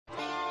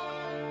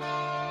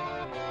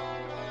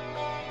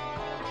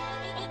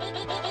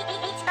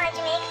It's time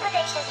to make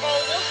predictions,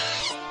 baby.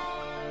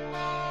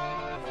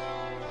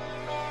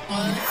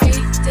 On the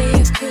 8th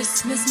day of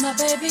Christmas, my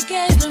baby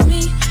gave to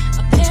me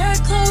a pair of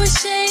Chloe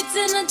shades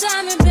and a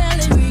diamond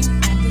belly ring.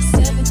 On the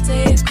 7th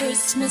day of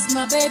Christmas,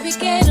 my baby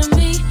gave to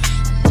me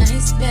a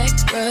nice back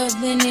rub,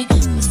 then he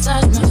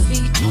massaged my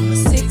feet. On the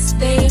 6th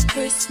day of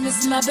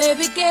Christmas, my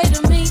baby gave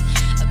to me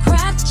a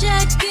crop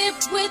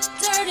jacket with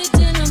dirty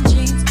denim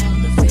jeans.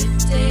 On the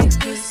 5th day of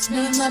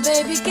Christmas, my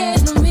baby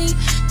gave to me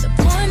the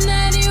poem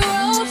that he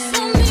wrote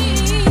for me.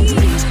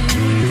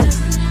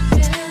 Doesn't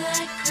it feel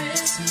like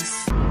Christmas?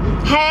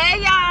 Hey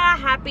y'all,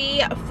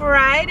 happy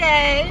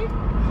Friday.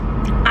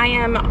 I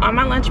am on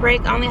my lunch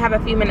break. I only have a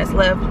few minutes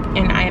left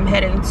and I am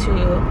heading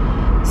to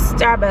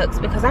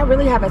Starbucks because I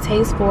really have a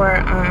taste for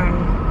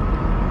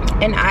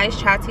an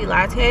iced chai tea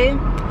latte.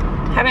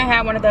 Haven't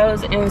had one of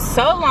those in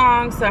so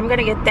long, so I'm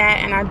gonna get that.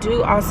 And I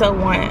do also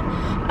want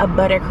a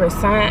butter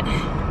croissant.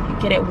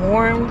 Get it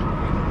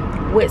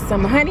warm with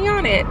some honey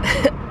on it.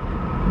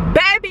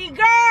 Baby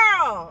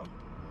girl!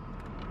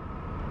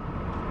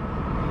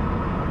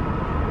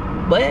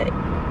 What?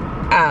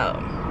 Oh.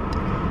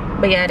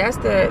 But yeah,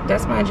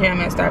 that's my jam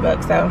at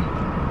Starbucks, so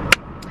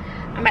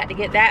I'm about to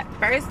get that.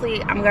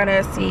 Firstly, I'm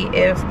gonna see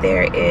if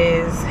there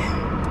is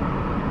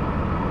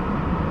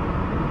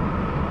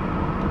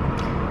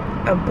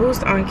a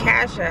boost on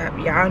Cash App.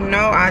 Y'all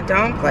know I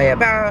don't play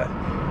about,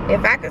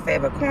 if I could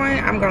save a coin,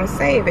 I'm gonna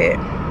save it.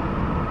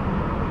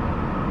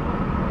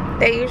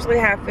 They usually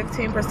have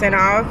 15%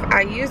 off.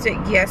 I used it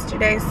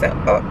yesterday, so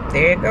oh,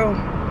 there you go.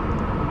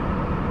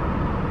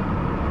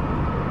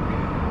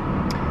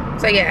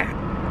 So yeah,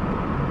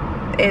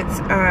 it's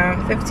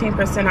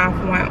 15% off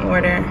one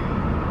order.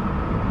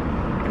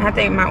 And I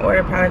think my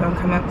order probably gonna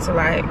come up to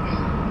like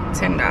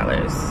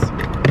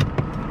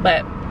 $10.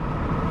 But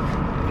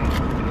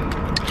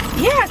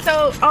yeah,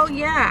 so oh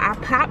yeah, I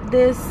popped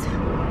this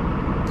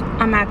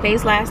on my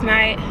face last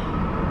night.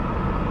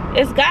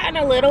 It's gotten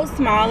a little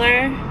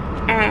smaller.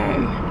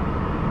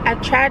 I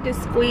tried to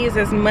squeeze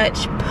as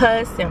much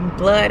pus and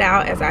blood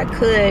out as I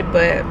could,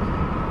 but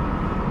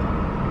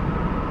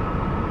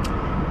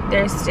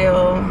there's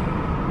still,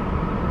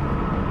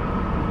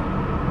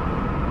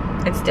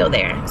 it's still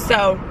there.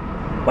 So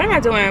what am I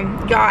doing,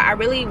 y'all? I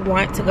really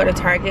want to go to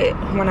Target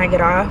when I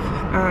get off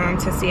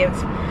to see if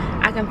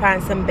I can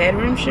find some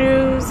bedroom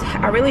shoes.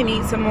 I really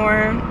need some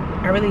more.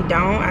 I really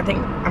don't. I think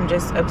I'm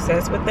just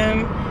obsessed with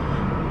them.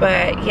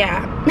 But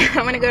yeah,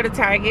 I'm gonna go to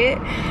Target.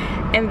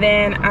 And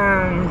then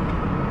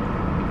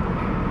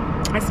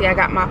I see I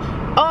got my,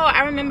 oh,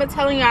 I remember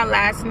telling y'all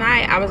last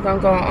night I was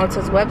gonna go on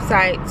Ulta's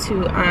website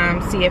to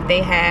see if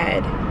they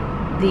had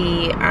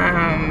the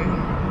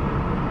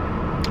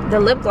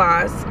lip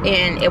gloss,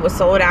 and it was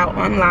sold out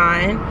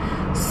online.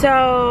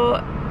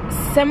 So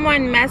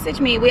someone messaged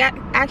me. We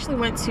actually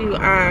went to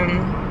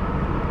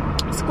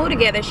school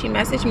together. She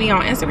messaged me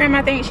on Instagram,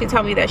 I think. She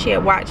told me that she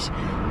had watched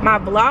my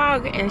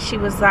vlog, and she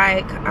was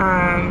like,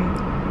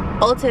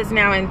 Ulta is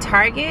now in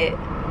Target.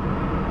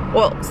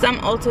 Well, some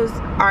Ultas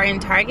are in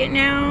Target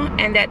now,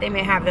 and that they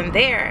may have them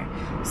there.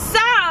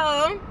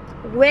 So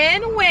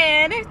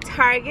win-win.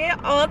 Target,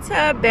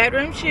 Ulta,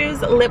 bedroom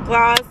shoes, lip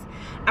gloss.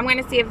 I'm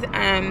gonna see if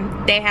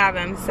they have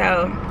them.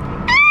 So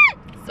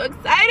so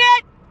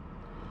excited.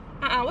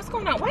 What's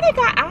going on? Why they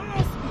got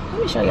eyes?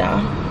 Let me show y'all.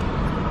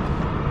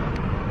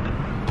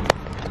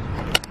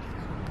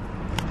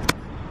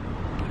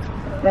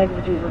 Thank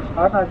you, Jesus.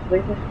 Starbucks,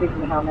 Lisa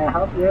speaking. How may I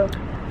help you?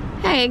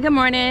 Hey, good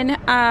morning.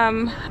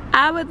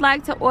 I would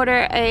like to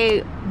order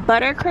a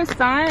butter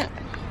croissant.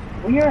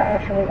 We are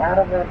actually out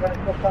of our butter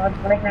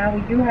croissants right now.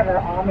 We do have our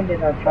almond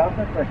and our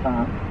chocolate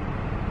croissant.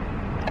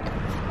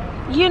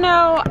 You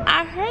know,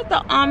 I heard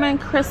the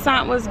almond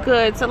croissant was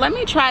good, so let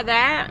me try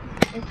that.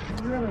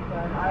 It's really good.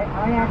 I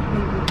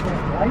actually used to,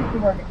 I used to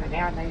work at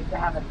Panera, and they used to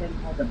have a thing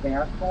called the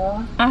bear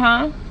claw.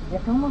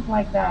 It's almost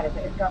like that.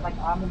 It's got like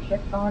almond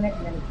chips on it,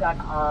 and then it's got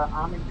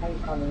almond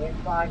paste on the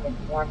inside.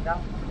 It's warmed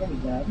up. It's really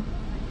good.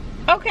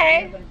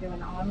 Okay. You're going to do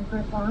an almond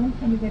croissant.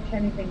 Can we get you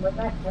anything with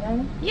that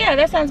today? Yeah,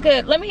 that sounds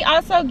good. Let me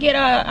also get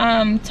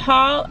a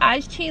tall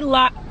iced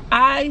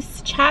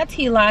chai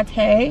tea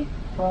latte.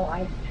 Tall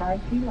iced chai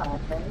tea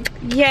latte.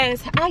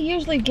 Yes, I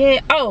usually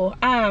get,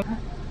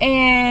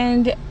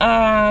 and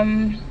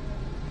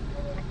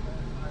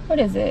what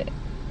is it?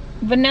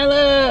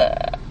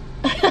 Vanilla.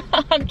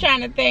 I'm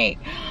trying to think.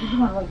 Did you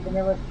want like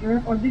vanilla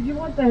syrup, or did you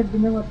want the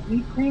vanilla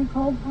sweet cream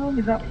cold foam?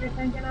 Is that what you're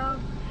thinking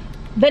of?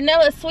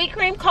 Vanilla sweet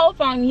cream cold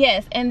foam,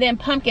 yes, and then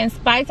pumpkin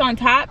spice on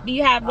top. Do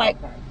you have like?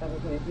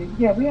 Okay, so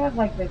yeah, we have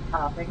like the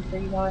topping. So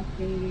you want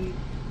the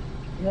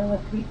vanilla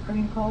sweet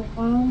cream cold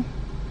foam?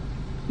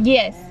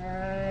 Yes.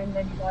 And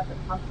then you want the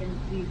pumpkin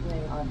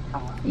seasoning on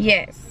top.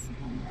 Yes.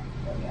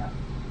 So yeah,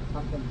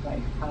 pumpkin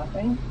spice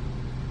topping.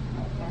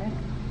 Okay.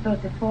 So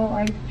it's a full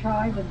iced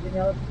chai with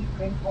vanilla sweet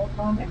cream cold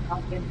foam and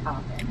pumpkin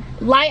topping.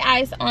 Light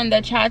ice on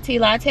the chai tea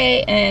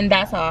latte, and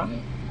that's all. Okay,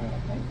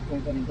 so we're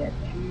gonna get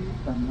you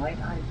some light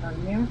ice on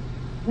here.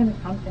 It's gonna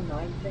come to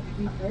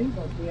 $9.63.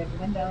 We'll see you at the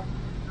window.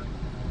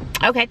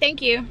 Okay,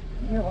 thank you.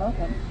 You're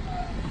welcome.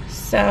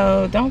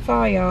 So don't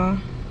fall, y'all.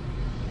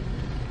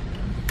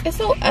 It's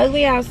so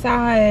ugly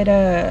outside.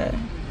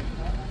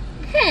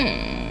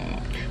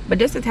 But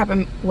this is the type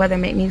of weather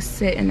make me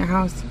sit in the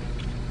house.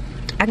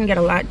 I can get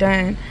a lot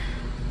done.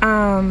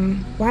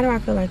 Why do I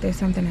feel like there's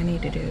something I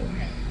need to do?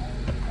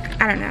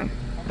 I don't know.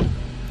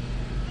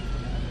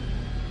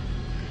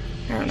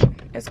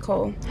 It's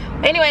cold.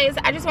 Anyways,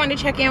 I just wanted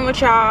to check in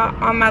with y'all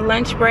on my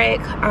lunch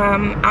break.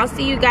 I'll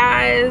see you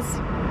guys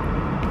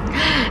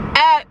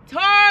at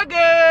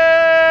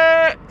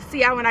Target.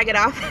 See y'all when I get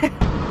off.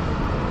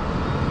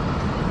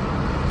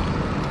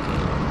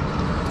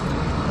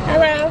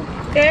 Hello.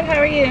 Good. How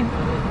are you?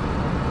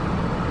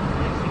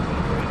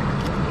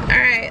 All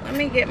right. Let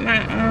me get my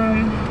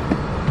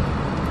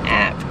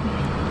app.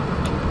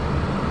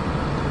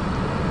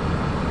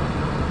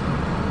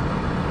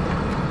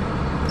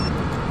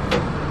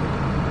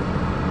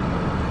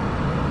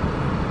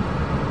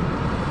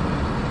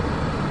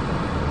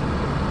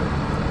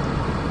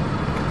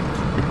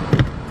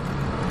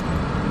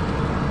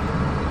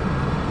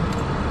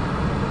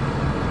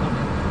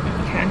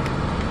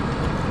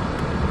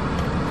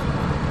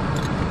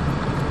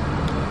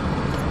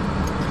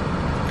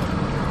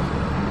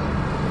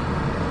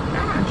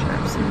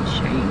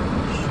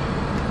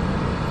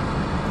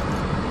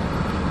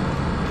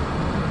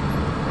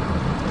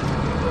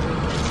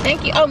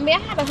 Thank you. Oh, may I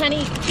have a 2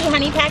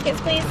 honey packets,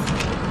 please?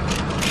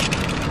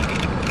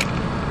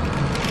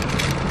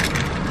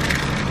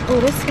 Oh,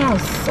 this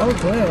smells so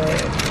good.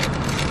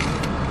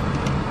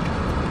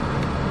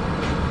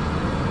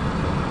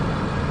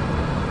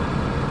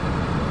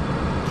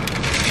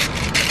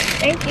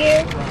 Thank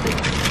you.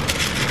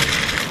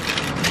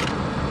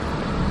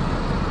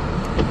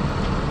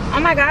 Oh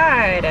my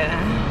God.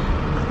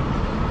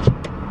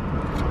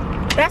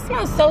 That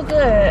smells so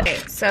good. Okay,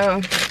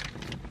 so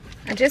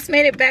I just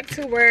made it back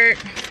to work.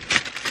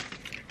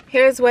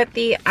 Here's what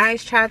the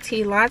iced chai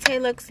tea latte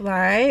looks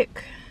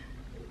like.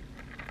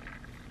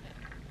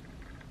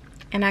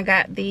 And I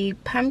got the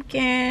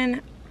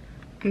pumpkin.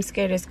 I'm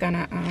scared it's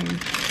gonna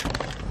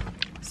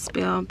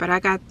spill, but I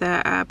got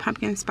the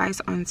pumpkin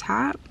spice on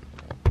top.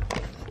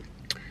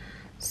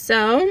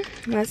 So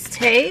let's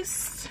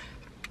taste.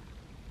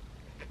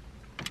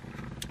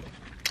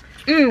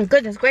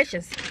 Goodness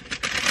gracious.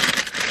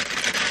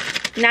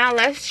 Now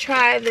let's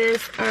try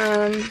this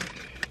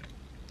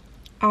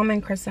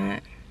almond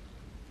croissant.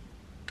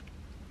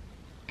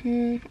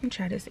 Let me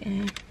try this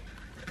in.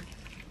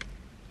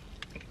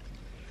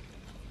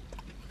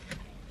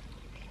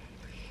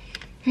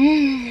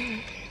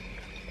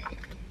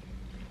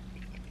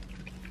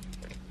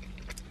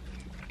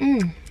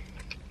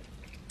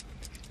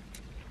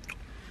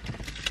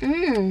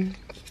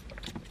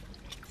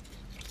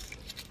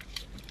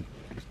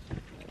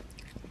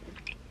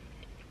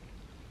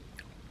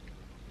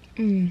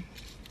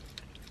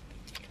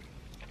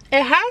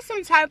 It has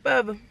some type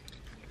of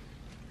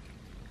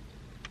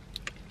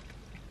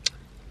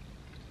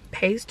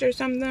paste or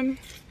something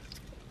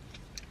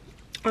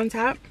on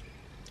top,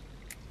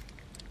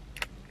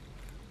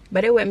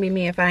 but it wouldn't be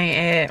me if I ain't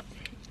add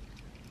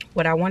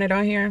what I wanted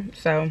on here.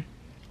 So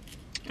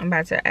I'm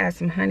about to add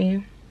some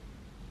honey.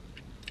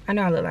 I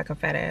know I look like a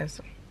fat ass.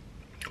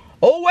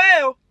 Oh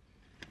well.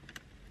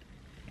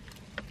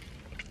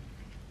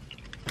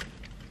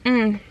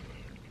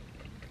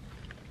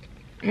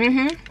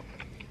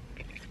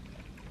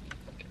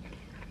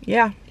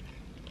 Yeah.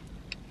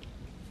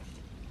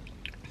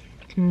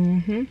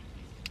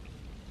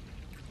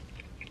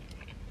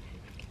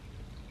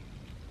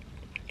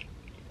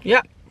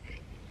 Yep.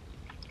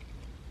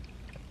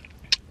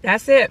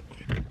 That's it.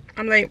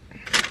 I'm late.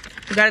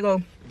 Gotta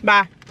go.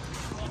 Bye.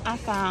 I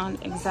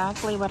found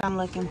exactly what I'm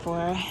looking for,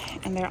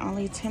 and they're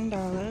only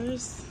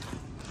 $10.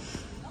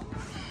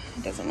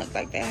 It doesn't look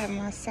like they have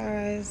my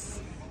size.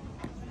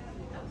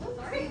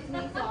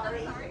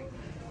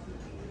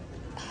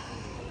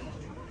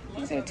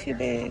 These are too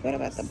big. What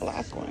about the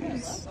black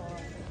ones?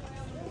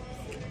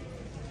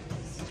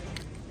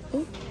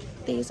 Ooh,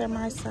 these are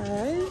my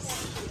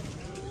size.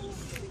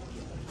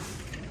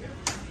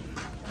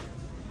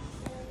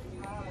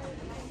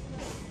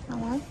 I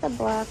like the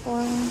black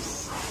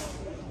ones.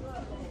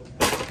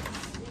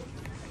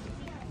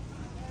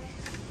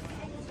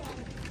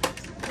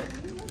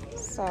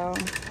 So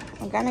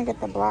I'm gonna get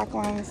the black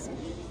ones.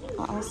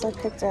 I also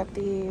picked up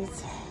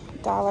these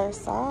dollar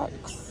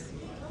socks.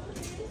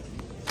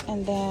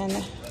 And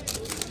then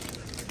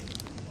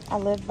I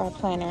live by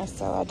planner,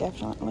 so I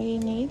definitely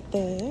need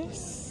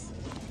this.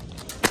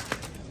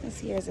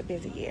 This year is a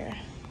busy year.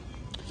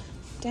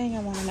 Dang, I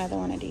want another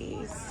one of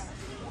these.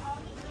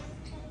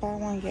 Buy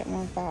one, get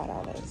one,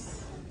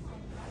 $5.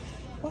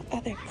 What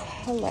other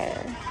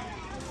color?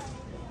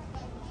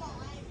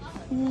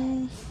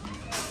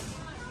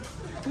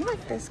 I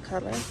like this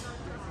color.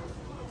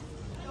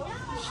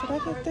 Should I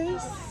get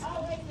this?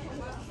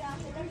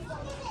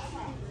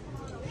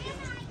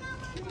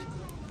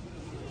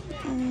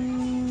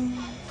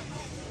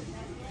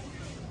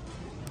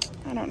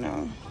 I don't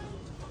know.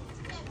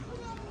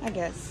 I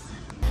guess.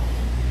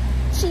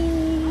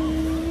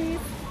 Cheese.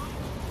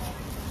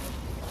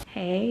 Hey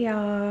Hey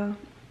y'all,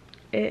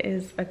 it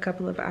is a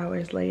couple of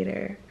hours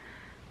later.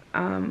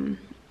 When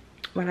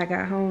I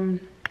got home,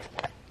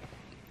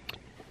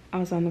 I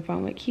was on the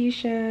phone with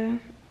Keisha.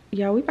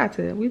 Y'all, we about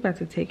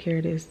to take care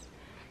of this.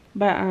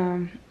 But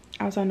I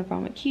was on the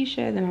phone with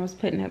Keisha, then I was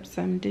putting up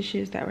some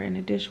dishes that were in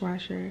the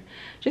dishwasher,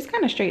 just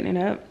kind of straightening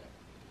it up.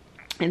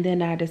 And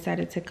then I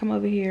decided to come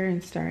over here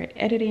and start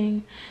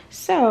editing.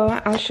 So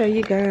I'll show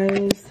you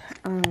guys.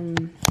 I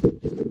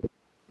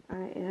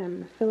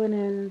am filling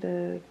in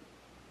the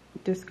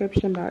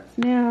description box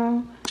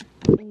now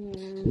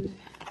and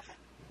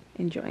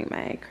enjoying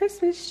my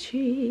Christmas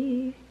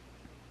tree.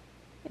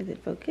 Is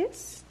it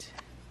focused?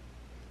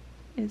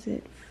 Is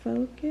it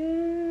focused?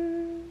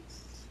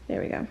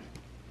 There we go.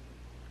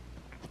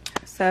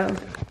 So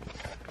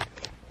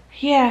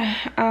yeah,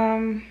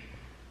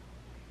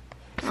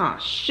 oh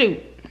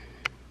shoot.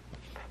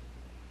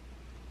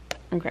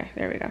 Okay,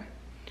 there we go.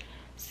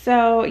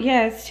 So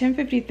yeah, it's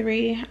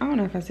 10:53. I don't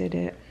know if I said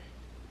that,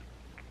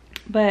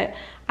 but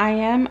I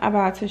am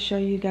about to show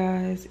you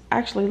guys.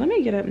 Actually, let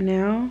me get up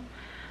now.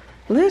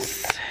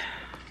 Let's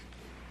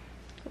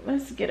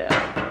get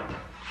up.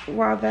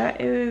 While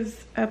that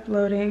is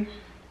uploading,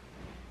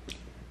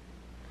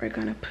 we're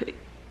gonna put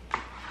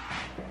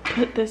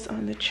this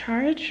on the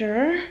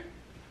charger.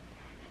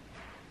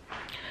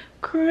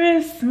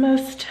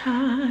 Christmas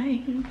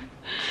time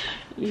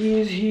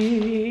is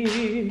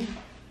here.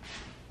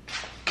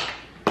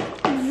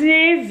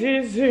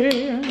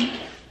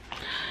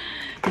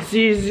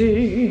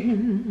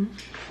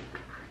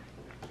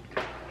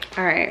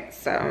 All right,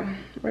 so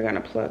we're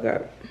gonna plug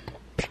up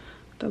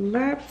the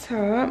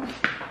laptop.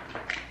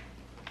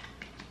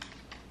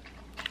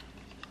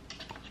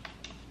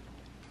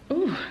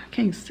 Ooh, I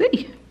can't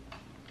see.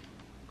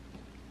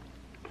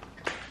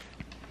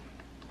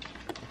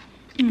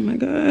 Oh my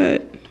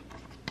God.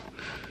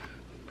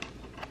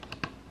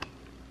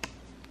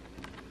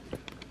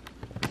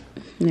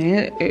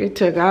 It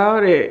took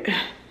out it.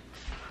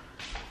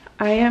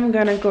 I am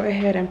gonna go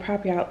ahead and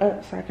prop y'all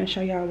up so I can show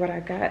y'all what I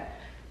got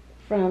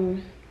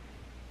from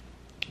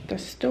the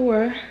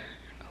store.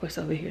 Oh, it's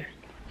over here.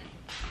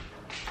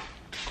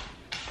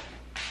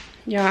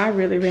 Yeah, I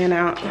really ran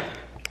out.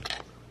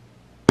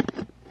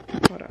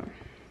 Hold on.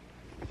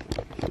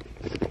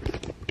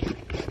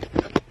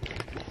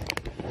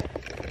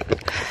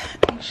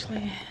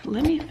 Actually,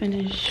 let me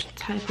finish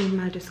typing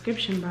my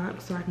description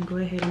box so I can go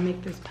ahead and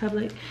make this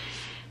public.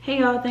 Hey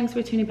y'all, thanks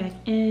for tuning back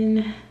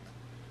in.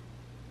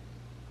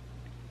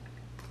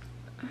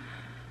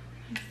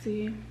 Let's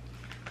see,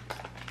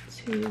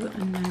 to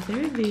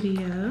another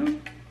video.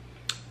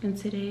 In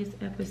today's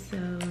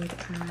episode,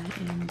 I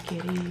am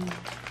getting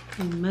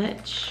a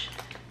much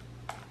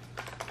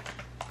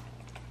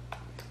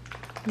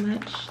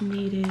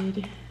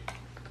needed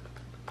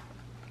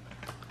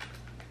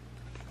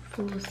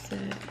full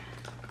set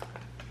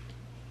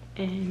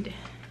and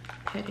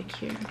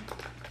pedicure.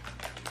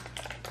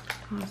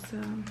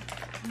 Also,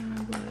 I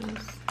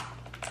was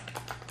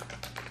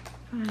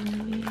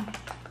finally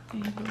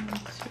able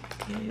to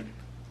get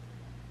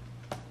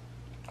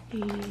a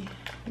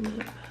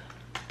lip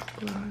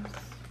gloss.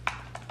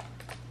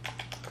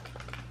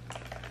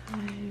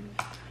 I've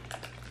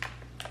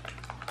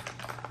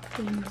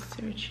been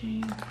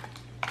searching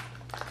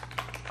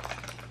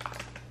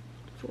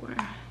for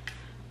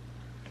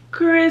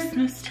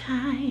Christmas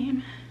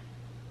time.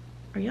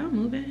 Are y'all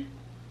moving?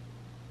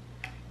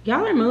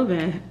 Y'all are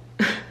moving.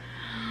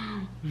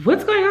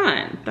 What's going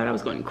on? Thought I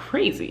was going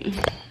crazy.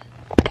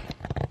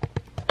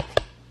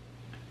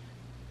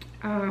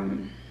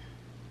 I'm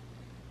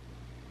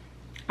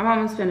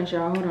almost finished,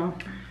 y'all. Hold on.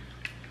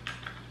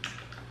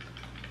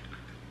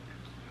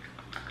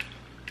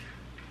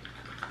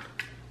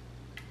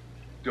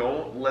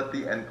 Don't let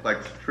the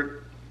NCLEX trick.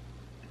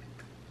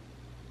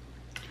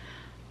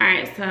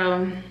 Alright,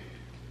 so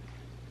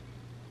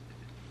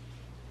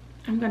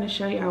I'm gonna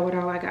show y'all what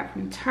all I got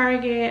from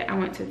Target. I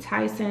went to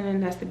Tyson,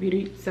 and that's the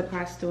beauty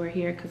supply store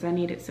here, because I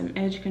needed some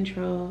edge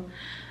control.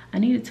 I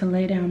needed to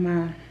lay down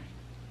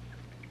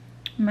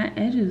my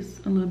edges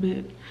a little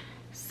bit.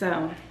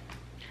 So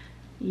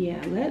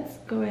yeah, let's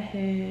go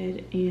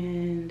ahead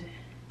and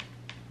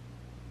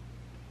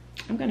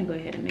I'm gonna go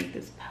ahead and make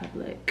this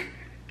public.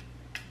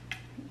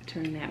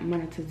 Turn that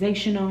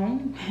monetization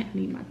on. I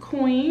need my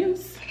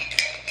coins.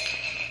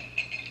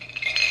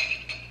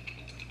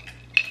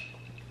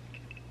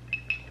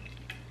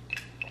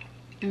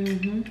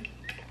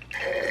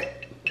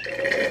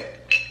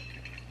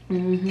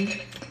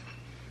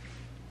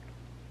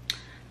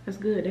 That's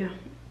good now.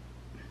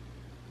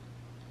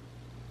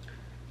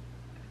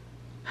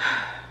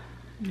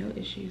 No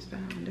issues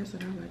found. That's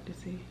what I like to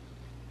see.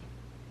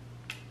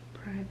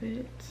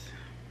 Private.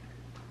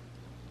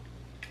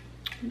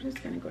 I'm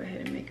just gonna go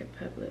ahead and make it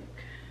public.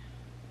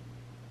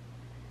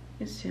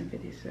 It's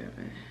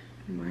 10:57.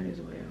 Might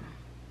as well.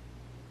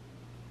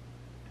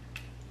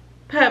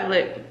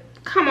 Public.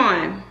 Come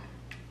on.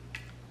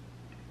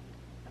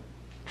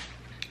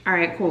 All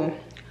right, cool.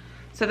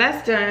 So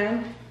that's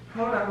done.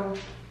 Hold on.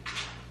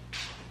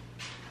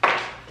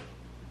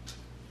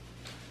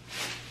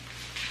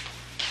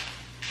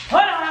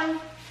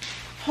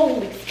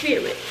 Holy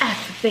Spirit,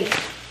 activate.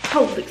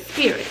 Holy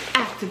Spirit,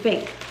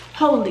 activate.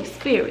 Holy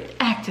Spirit,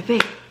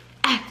 activate.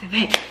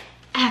 Activate.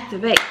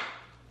 Activate.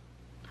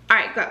 All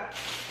right, go.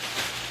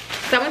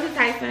 So I went to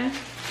Tyson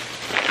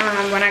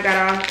when I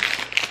got off.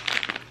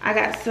 I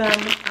got some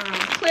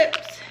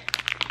clips.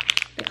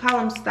 They call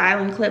them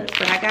styling clips,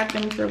 but I got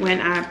them for when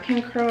I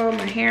pin curl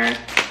my hair.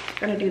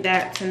 Gonna do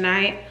that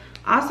tonight.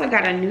 Also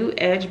got a new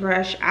edge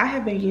brush. I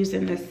have been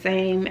using the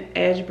same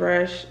edge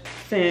brush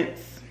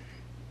since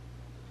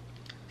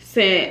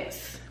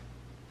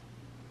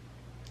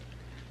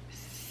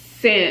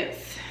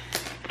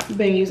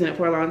been using it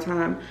for a long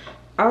time.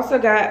 Also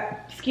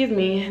got, excuse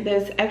me,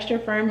 this extra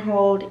firm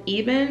hold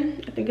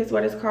even, I think is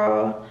what it's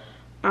called,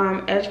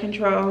 edge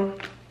control.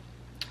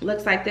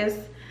 Looks like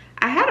this.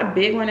 I had a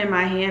big one in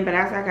my hand, but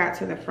as I got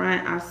to the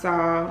front, I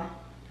saw,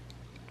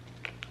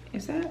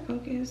 is that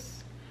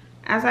focus?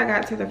 As I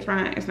got to the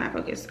front, it's not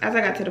focused. As I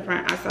got to the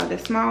front, I saw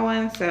this small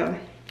one. So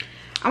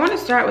I want to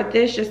start with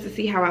this just to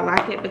see how I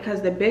like it,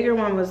 because the bigger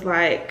one was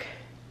like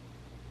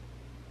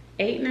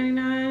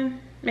 $8.99,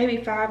 maybe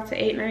 $5 to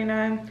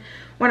 $8.99,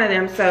 one of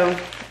them. So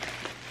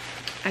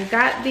I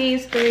got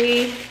these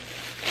 3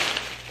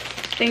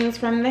 things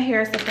from the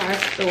hair supply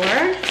store.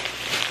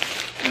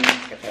 Let me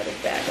throw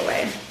this bag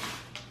away.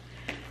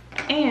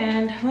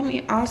 And let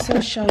me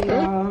also show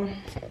y'all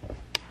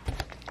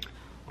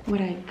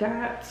what I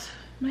got.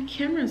 My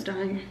camera's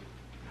dying.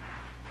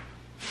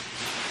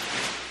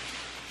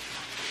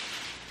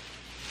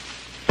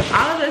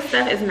 All of this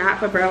stuff is not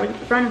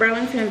from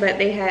Burlington, but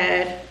they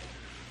had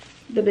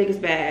the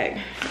biggest bag.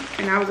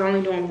 And I was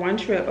only doing 1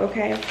 trip,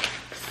 okay?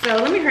 So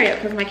let me hurry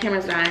up because my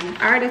camera's dying.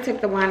 I already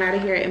took the wine out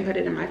of here and put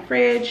it in my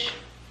fridge.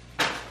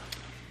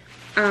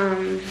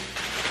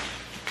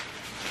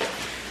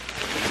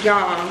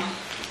 Y'all,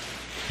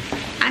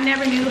 I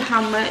never knew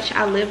how much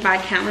I live by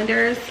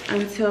calendars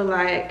until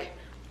like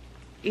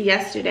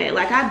yesterday.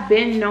 Like, I've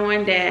been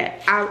knowing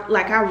that I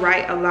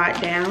write a lot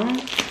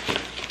down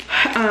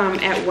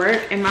at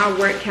work, and my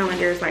work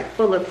calendar is like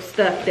full of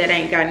stuff that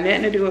ain't got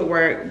nothing to do with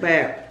work.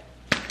 But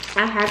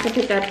I had to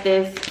pick up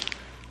this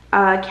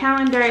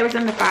calendar. It was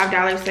in the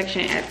 $5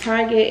 section at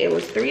Target. It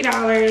was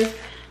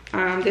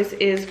 $3. This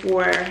is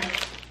for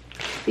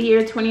the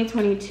year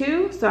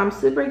 2022, so I'm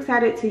super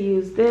excited to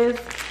use this.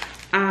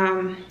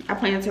 I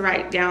plan to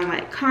write down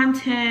like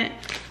content.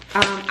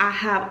 I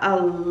have a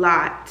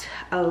lot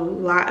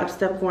of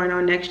stuff going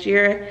on next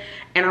year,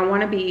 and I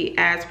want to be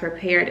as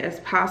prepared as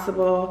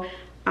possible.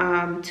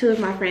 2 of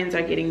my friends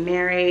are getting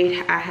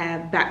married. I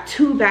have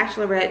 2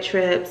 bachelorette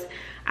trips.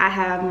 I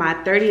have my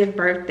 30th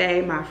birthday.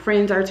 My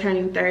friends are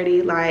turning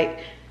 30.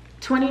 Like,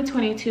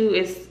 2022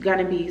 is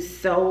gonna be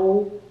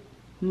so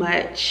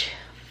much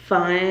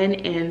fun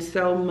and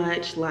so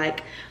much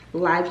like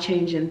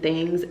life-changing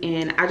things,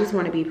 and I just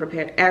want to be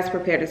prepared as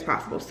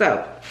possible.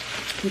 So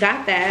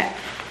got that.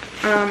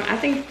 I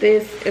think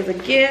this is a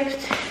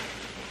gift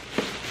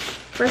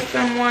for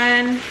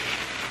someone.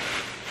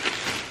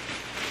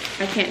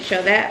 I can't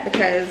show that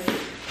because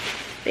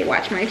they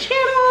watch my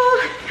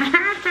channel.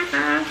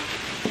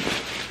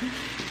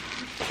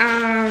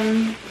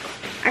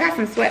 I got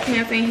some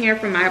sweatpants in here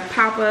from my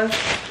papa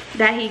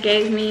that he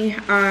gave me.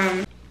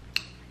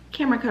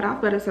 Camera cut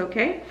off, but it's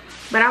okay.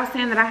 But I was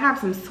saying that I have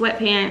some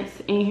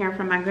sweatpants in here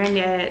from my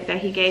granddad that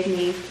he gave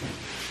me.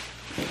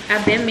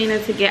 I've been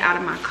meaning to get out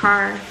of my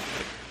car,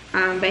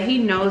 but he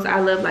knows I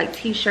love like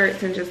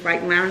t-shirts and just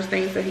like lounge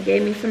things, so he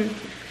gave me some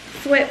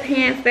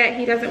sweatpants that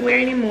he doesn't wear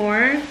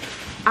anymore.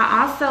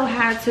 I also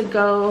had to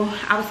go,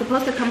 I was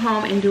supposed to come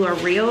home and do a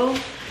reel,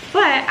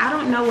 but I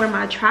don't know where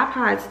my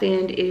tripod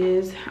stand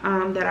is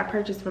that I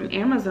purchased from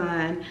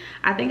Amazon.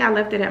 I think I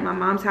left it at my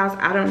mom's house.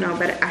 I don't know,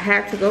 but I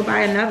had to go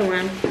buy another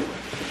one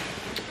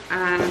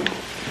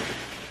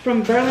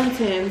from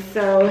Burlington.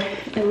 So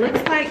it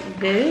looks like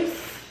this.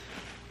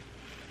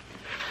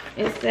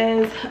 It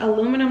says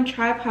aluminum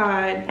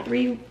tripod,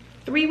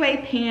 three-way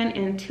pan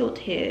and tilt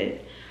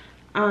head,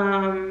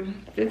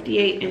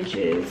 58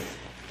 inches.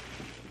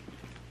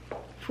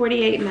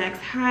 48 max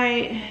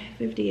height,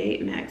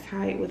 58 max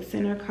height with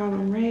center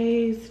column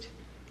raised.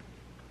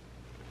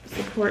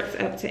 Supports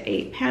up to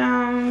 8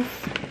 pounds.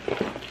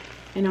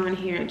 And on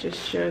here it just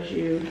shows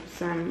you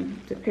some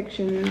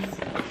depictions,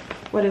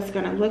 what it's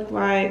gonna look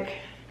like.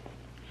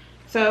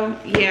 So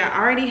yeah, I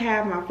already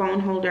have my phone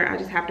holder. I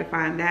just have to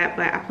find that,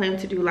 but I plan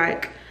to do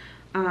like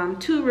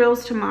 2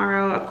 reels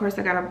tomorrow. Of course,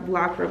 I got a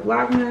vlog for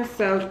Vlogmas,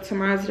 so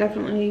tomorrow's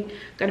definitely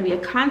gonna be a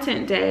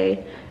content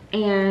day.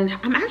 And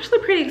I'm actually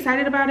pretty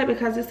excited about it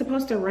because it's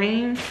supposed to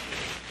rain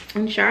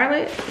in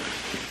Charlotte.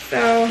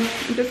 So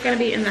I'm just gonna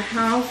be in the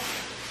house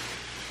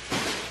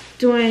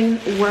doing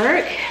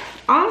work.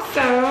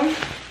 Also,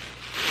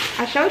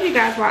 I showed you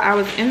guys while I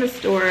was in the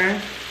store,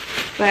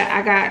 but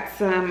I got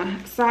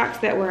some socks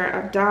that were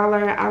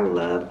 $1. I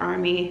love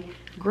Army.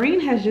 Green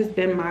has just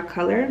been my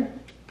color.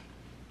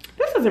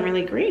 This isn't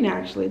really green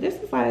actually. This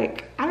is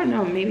like, I don't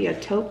know, maybe a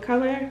taupe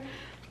color,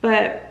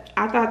 but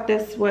I thought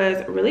this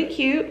was really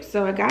cute,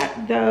 so I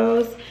got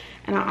those.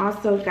 And I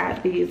also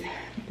got these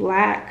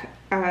black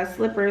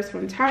slippers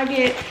from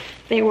Target.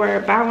 They were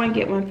buy one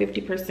get one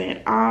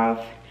 50%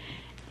 off,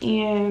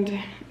 and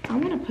I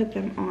want to put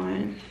them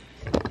on.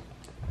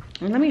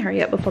 And let me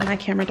hurry up before my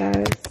camera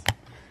dies.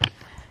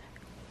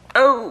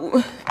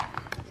 Oh,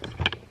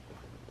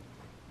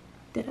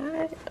 did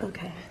I?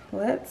 Okay,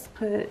 let's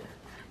put,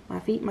 my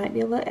feet might be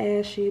a little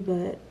ashy,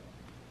 but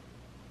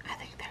I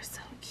think they're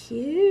so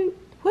cute.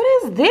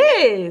 What is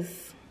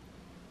this?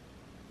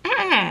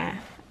 I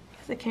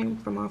guess it came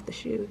from off the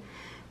shoe,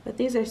 but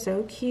these are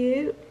so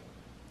cute.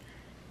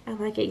 I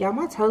like it. Y'all,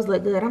 my toes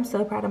look good. I'm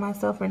so proud of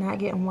myself for not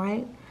getting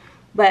white.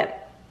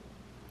 But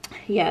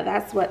yeah,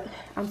 that's what,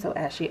 I'm so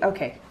ashy.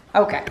 Okay.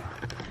 But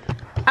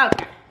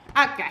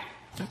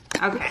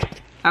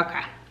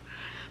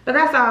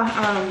that's all.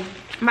 I'm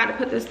about to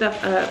put this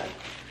stuff up.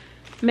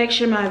 Make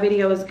sure my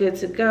video is good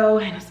to go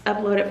and it's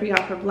uploaded for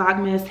y'all for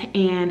Vlogmas,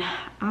 and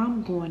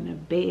I'm going to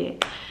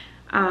bed.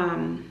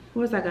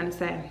 What was I gonna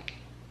say?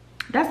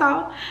 That's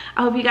all.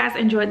 I hope you guys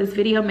enjoyed this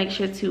video. Make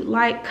sure to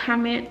like,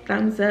 comment,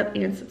 thumbs up,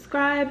 and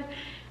subscribe.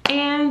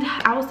 And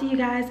I will see you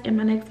guys in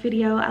my next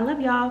video. I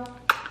love y'all.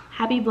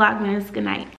 Happy Vlogmas. Good night.